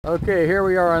Okay, here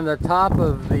we are on the top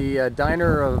of the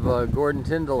diner of Gordon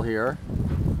Tindall here.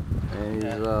 And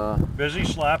he's busy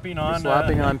slapping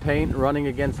on paint, running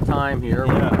against time here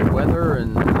yeah. with weather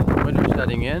and winter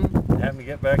setting in. Having to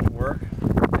get back to work.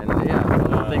 And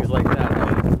yeah, things like that.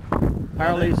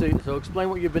 Apparently, so explain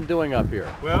what you've been doing up here.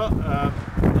 Well,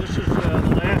 this is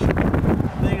the last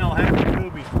thing I'll have to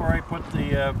do before I put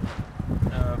the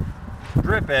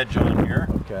drip edge on here.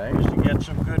 Okay. Is to get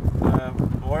some good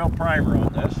oil primer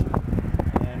on this.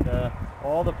 And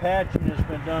all the patching has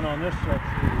been done on this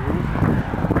section of the roof.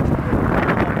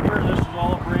 Here, this is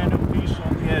all a brand new piece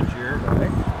on the edge here.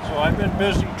 Right. So I've been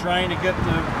busy trying to get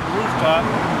the rooftop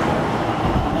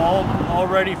all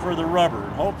ready for the rubber.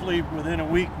 And hopefully within a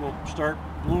week we'll start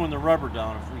gluing the rubber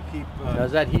down if we keep... Now,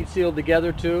 is that heat sealed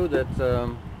together too? Is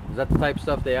that the type of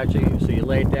stuff they actually, so you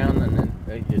lay it down and then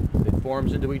it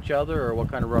forms into each other, or what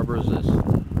kind of rubber is this?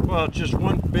 Well, it's just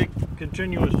one big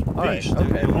continuous piece. Right,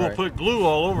 okay, and we'll put glue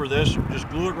all over this and just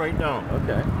glue it right down.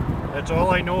 Okay. That's all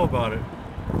I know about it.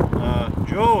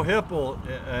 Joe Hipple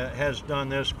has done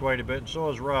this quite a bit, and so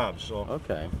has Rob. So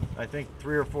okay. I think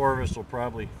 3 or 4 of us will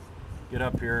probably get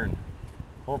up here and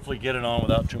hopefully get it on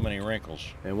without too many wrinkles.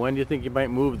 And when do you think you might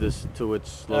move this to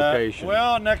its location?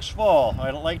 Well, next fall.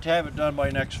 I'd like to have it done by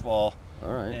next fall.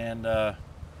 All right. And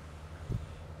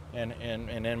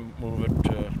then move it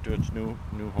to its new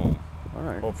home. All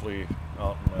right. Hopefully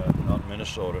out in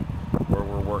Minnesota, where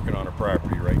we're working on a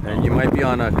property right now. And you might be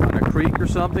on a creek or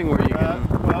something where you can...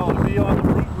 Well, it'll be on the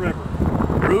Root River.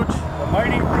 Root? The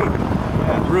mighty Root.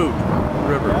 Yes. Root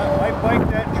River. Yeah, I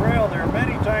biked that trail there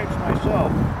many times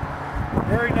myself.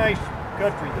 Very nice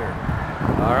country there.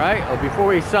 All right. Well, before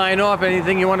we sign off,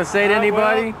 anything you want to say to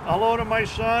anybody? Well, hello to my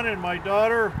son and my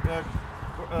daughter,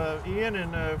 Ian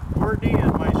and Courtney,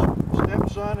 and my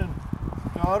stepson and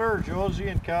daughter, Josie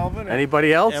and Calvin.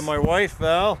 Anybody else? And my wife,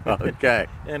 Val. Okay.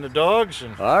 And the dogs.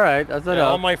 And all right. That's enough.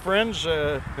 all my friends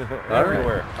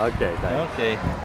everywhere. Right. Okay. Thanks. Okay.